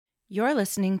You're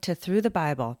listening to Through the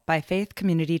Bible by Faith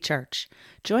Community Church.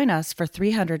 Join us for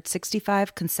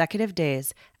 365 consecutive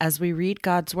days as we read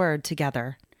God's Word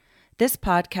together. This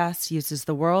podcast uses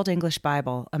the World English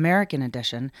Bible, American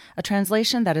Edition, a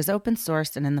translation that is open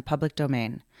source and in the public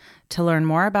domain. To learn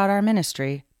more about our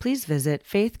ministry, please visit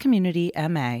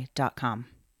faithcommunityma.com.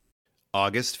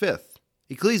 August 5th,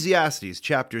 Ecclesiastes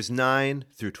chapters 9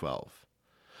 through 12.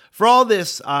 For all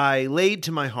this I laid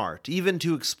to my heart, even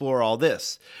to explore all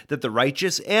this, that the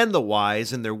righteous and the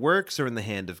wise and their works are in the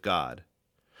hand of God.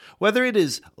 Whether it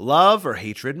is love or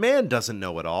hatred, man doesn't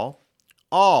know it all.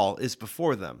 All is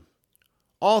before them.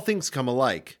 All things come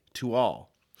alike to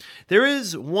all. There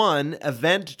is one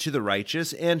event to the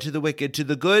righteous and to the wicked, to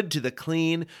the good, to the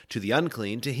clean, to the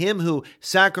unclean, to him who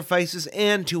sacrifices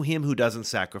and to him who doesn't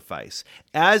sacrifice.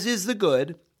 As is the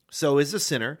good, so is the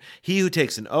sinner, he who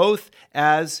takes an oath,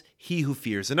 as he who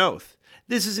fears an oath.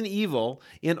 This is an evil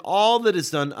in all that is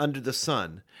done under the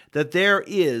sun, that there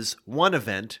is one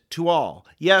event to all.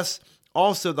 Yes,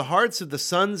 also the hearts of the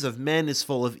sons of men is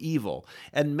full of evil,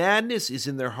 and madness is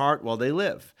in their heart while they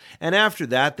live, and after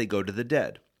that they go to the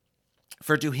dead.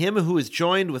 For to him who is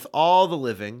joined with all the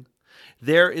living,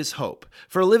 there is hope.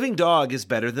 For a living dog is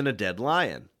better than a dead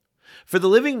lion. For the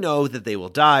living know that they will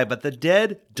die, but the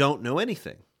dead don't know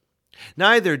anything.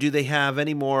 Neither do they have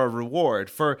any more a reward,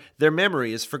 for their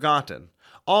memory is forgotten.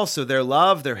 Also their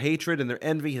love, their hatred, and their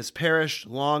envy has perished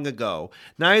long ago.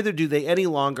 Neither do they any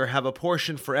longer have a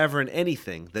portion forever in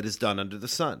anything that is done under the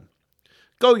sun.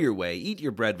 Go your way, eat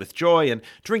your bread with joy, and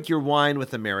drink your wine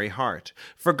with a merry heart.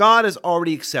 For God has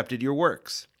already accepted your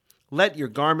works. Let your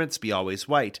garments be always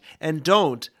white, and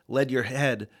don't let your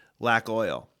head lack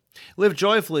oil. Live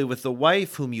joyfully with the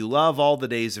wife whom you love all the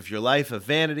days of your life of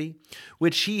vanity,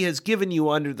 which he has given you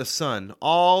under the sun,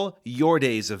 all your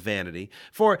days of vanity.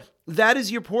 For that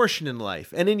is your portion in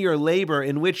life, and in your labor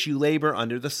in which you labor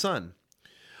under the sun.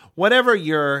 Whatever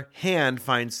your hand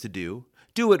finds to do,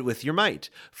 do it with your might.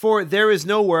 For there is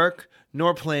no work,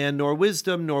 nor plan, nor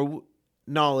wisdom, nor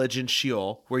knowledge in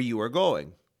Sheol where you are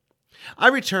going. I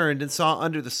returned and saw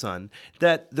under the sun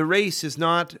that the race is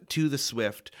not to the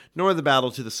swift, nor the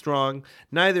battle to the strong,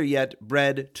 neither yet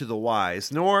bread to the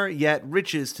wise, nor yet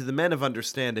riches to the men of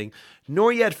understanding,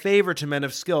 nor yet favor to men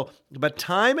of skill, but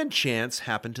time and chance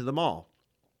happen to them all.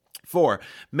 For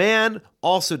man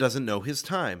also doesn't know his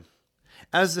time.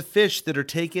 As the fish that are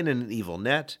taken in an evil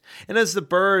net, and as the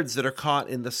birds that are caught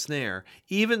in the snare,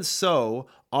 even so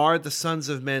are the sons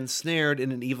of men snared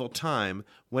in an evil time,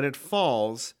 when it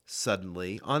falls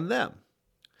suddenly on them.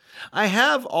 I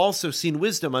have also seen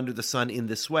wisdom under the sun in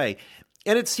this way,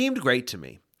 and it seemed great to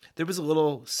me. There was a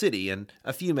little city and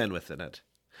a few men within it.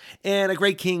 And a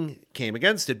great king came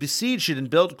against it, besieged it, and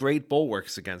built great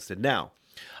bulwarks against it. Now,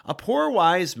 a poor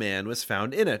wise man was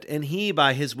found in it, and he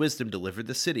by his wisdom delivered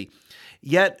the city.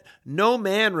 Yet no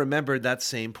man remembered that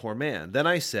same poor man. Then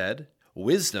I said,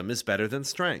 wisdom is better than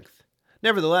strength.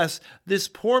 Nevertheless, this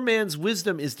poor man's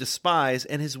wisdom is despised,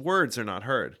 and his words are not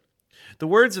heard. The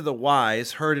words of the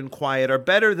wise, heard in quiet, are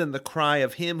better than the cry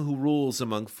of him who rules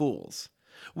among fools.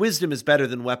 Wisdom is better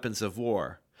than weapons of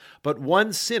war, but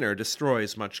one sinner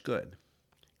destroys much good.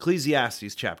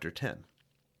 Ecclesiastes chapter 10.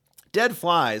 Dead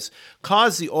flies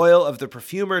cause the oil of the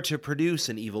perfumer to produce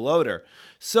an evil odor.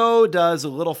 So does a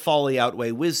little folly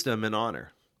outweigh wisdom and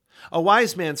honor. A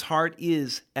wise man's heart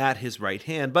is at his right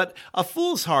hand, but a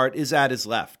fool's heart is at his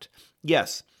left.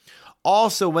 Yes,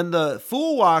 also when the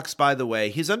fool walks by the way,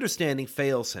 his understanding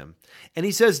fails him, and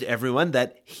he says to everyone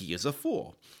that he is a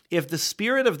fool. If the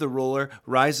spirit of the ruler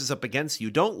rises up against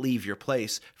you, don't leave your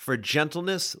place, for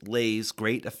gentleness lays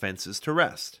great offenses to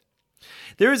rest.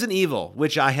 There is an evil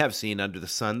which I have seen under the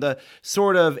sun, the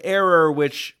sort of error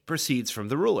which proceeds from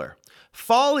the ruler.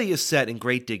 Folly is set in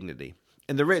great dignity,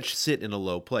 and the rich sit in a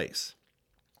low place.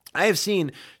 I have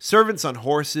seen servants on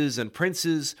horses and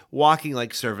princes walking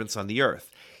like servants on the earth.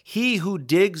 He who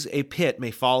digs a pit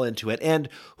may fall into it, and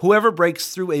whoever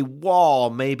breaks through a wall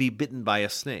may be bitten by a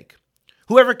snake.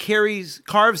 Whoever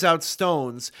carves out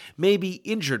stones may be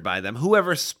injured by them.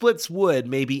 Whoever splits wood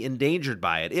may be endangered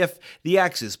by it. If the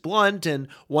axe is blunt and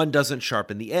one doesn't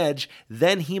sharpen the edge,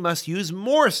 then he must use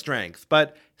more strength,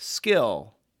 but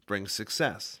skill brings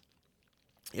success.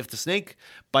 If the snake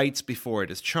bites before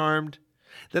it is charmed,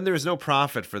 then there is no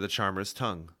profit for the charmer's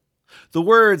tongue. The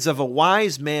words of a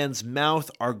wise man's mouth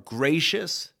are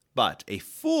gracious, but a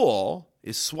fool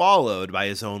is swallowed by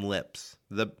his own lips.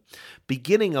 The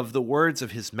beginning of the words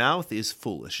of his mouth is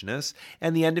foolishness,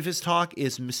 and the end of his talk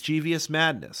is mischievous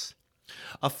madness.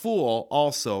 A fool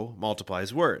also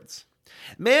multiplies words.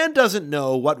 Man doesn't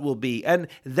know what will be, and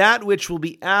that which will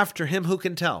be after him, who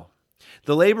can tell?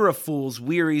 The labor of fools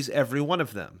wearies every one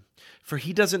of them, for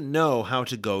he doesn't know how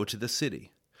to go to the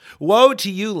city. Woe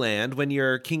to you, land, when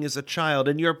your king is a child,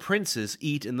 and your princes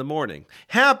eat in the morning.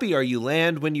 Happy are you,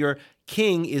 land, when your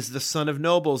king is the son of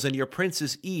nobles, and your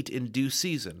princes eat in due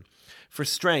season, for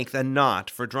strength and not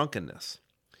for drunkenness.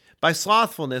 By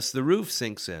slothfulness the roof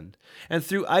sinks in, and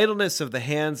through idleness of the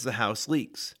hands the house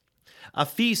leaks. A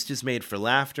feast is made for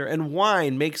laughter, and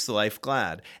wine makes the life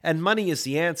glad, and money is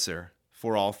the answer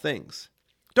for all things.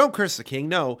 Don't curse the king,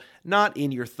 no, not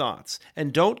in your thoughts,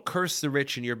 and don't curse the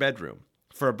rich in your bedroom.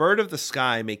 For a bird of the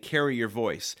sky may carry your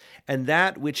voice, and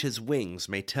that which has wings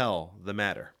may tell the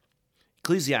matter.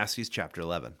 Ecclesiastes chapter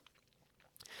 11.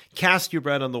 Cast your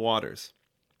bread on the waters,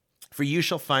 for you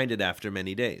shall find it after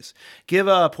many days. Give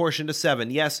a portion to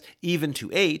 7, yes, even to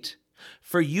 8,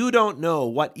 for you don't know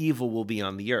what evil will be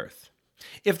on the earth.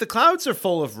 If the clouds are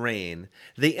full of rain,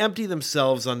 they empty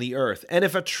themselves on the earth. And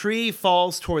if a tree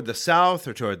falls toward the south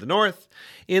or toward the north,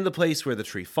 in the place where the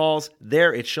tree falls,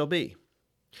 there it shall be.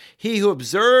 He who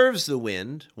observes the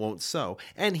wind won't sow,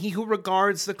 and he who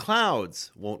regards the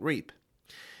clouds won't reap.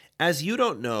 As you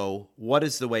don't know what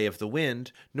is the way of the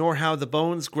wind, nor how the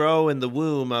bones grow in the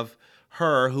womb of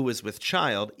her who is with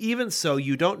child, even so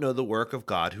you don't know the work of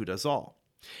God who does all.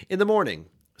 In the morning,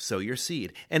 sow your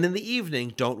seed, and in the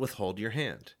evening don't withhold your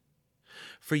hand.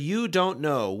 For you don't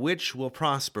know which will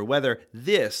prosper, whether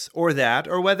this or that,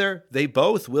 or whether they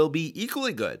both will be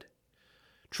equally good.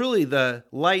 Truly the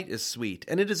light is sweet,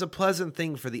 and it is a pleasant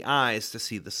thing for the eyes to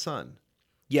see the sun.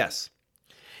 Yes,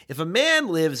 if a man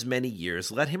lives many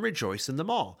years, let him rejoice in them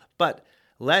all, but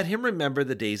let him remember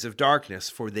the days of darkness,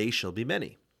 for they shall be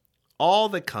many. All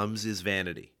that comes is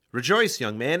vanity. Rejoice,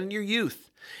 young man, in your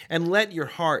youth, and let your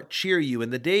heart cheer you in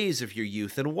the days of your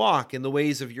youth, and walk in the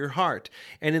ways of your heart,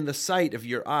 and in the sight of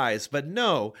your eyes. But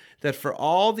know that for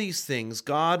all these things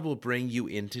God will bring you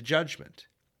into judgment.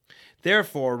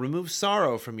 Therefore remove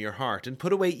sorrow from your heart, and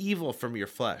put away evil from your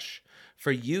flesh,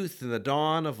 for youth and the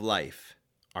dawn of life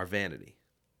are vanity.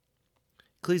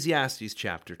 Ecclesiastes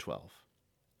chapter 12.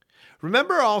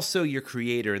 Remember also your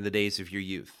Creator in the days of your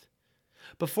youth,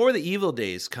 before the evil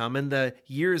days come and the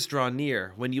years draw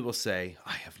near, when you will say,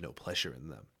 I have no pleasure in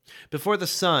them. Before the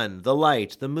sun, the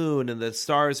light, the moon, and the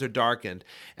stars are darkened,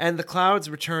 and the clouds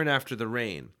return after the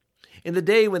rain. In the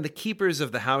day when the keepers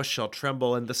of the house shall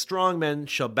tremble, and the strong men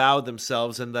shall bow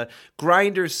themselves, and the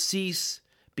grinders cease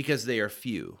because they are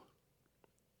few.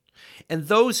 And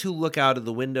those who look out of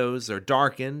the windows are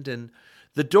darkened, and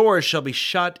the doors shall be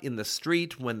shut in the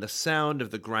street when the sound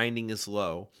of the grinding is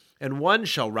low. And one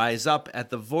shall rise up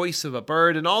at the voice of a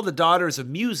bird, and all the daughters of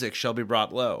music shall be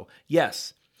brought low.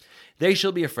 Yes, they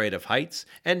shall be afraid of heights,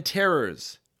 and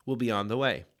terrors will be on the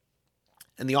way.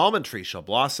 And the almond tree shall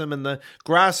blossom, and the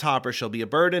grasshopper shall be a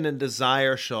burden, and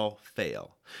desire shall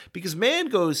fail. Because man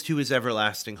goes to his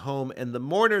everlasting home, and the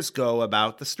mourners go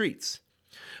about the streets.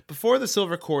 Before the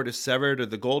silver cord is severed, or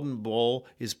the golden bowl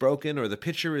is broken, or the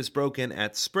pitcher is broken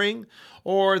at spring,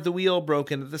 or the wheel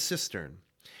broken at the cistern.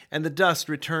 And the dust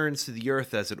returns to the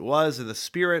earth as it was, and the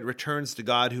spirit returns to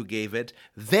God who gave it.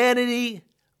 Vanity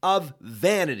of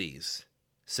vanities,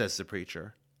 says the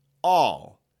preacher.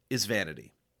 All is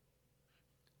vanity.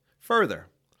 Further,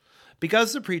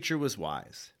 because the preacher was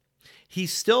wise, he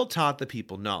still taught the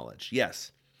people knowledge.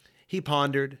 Yes, he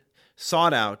pondered,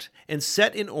 sought out, and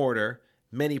set in order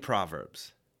many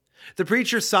proverbs. The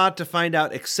preacher sought to find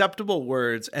out acceptable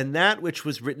words and that which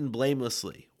was written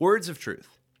blamelessly, words of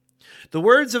truth. The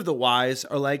words of the wise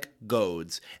are like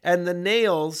goads, and the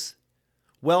nails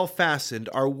well fastened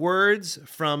are words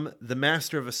from the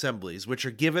master of assemblies, which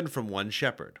are given from one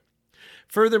shepherd.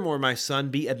 Furthermore, my son,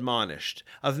 be admonished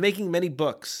of making many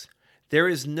books. There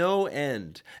is no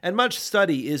end, and much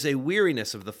study is a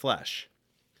weariness of the flesh.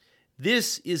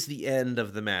 This is the end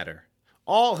of the matter.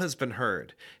 All has been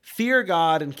heard. Fear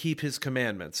God and keep his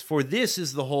commandments, for this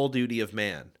is the whole duty of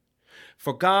man.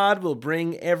 For God will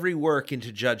bring every work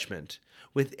into judgment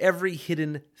with every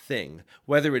hidden thing,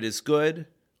 whether it is good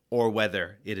or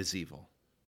whether it is evil.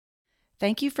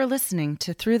 Thank you for listening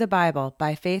to Through the Bible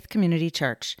by Faith Community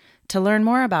Church. To learn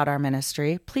more about our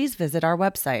ministry, please visit our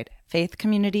website,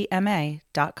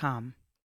 faithcommunityma.com.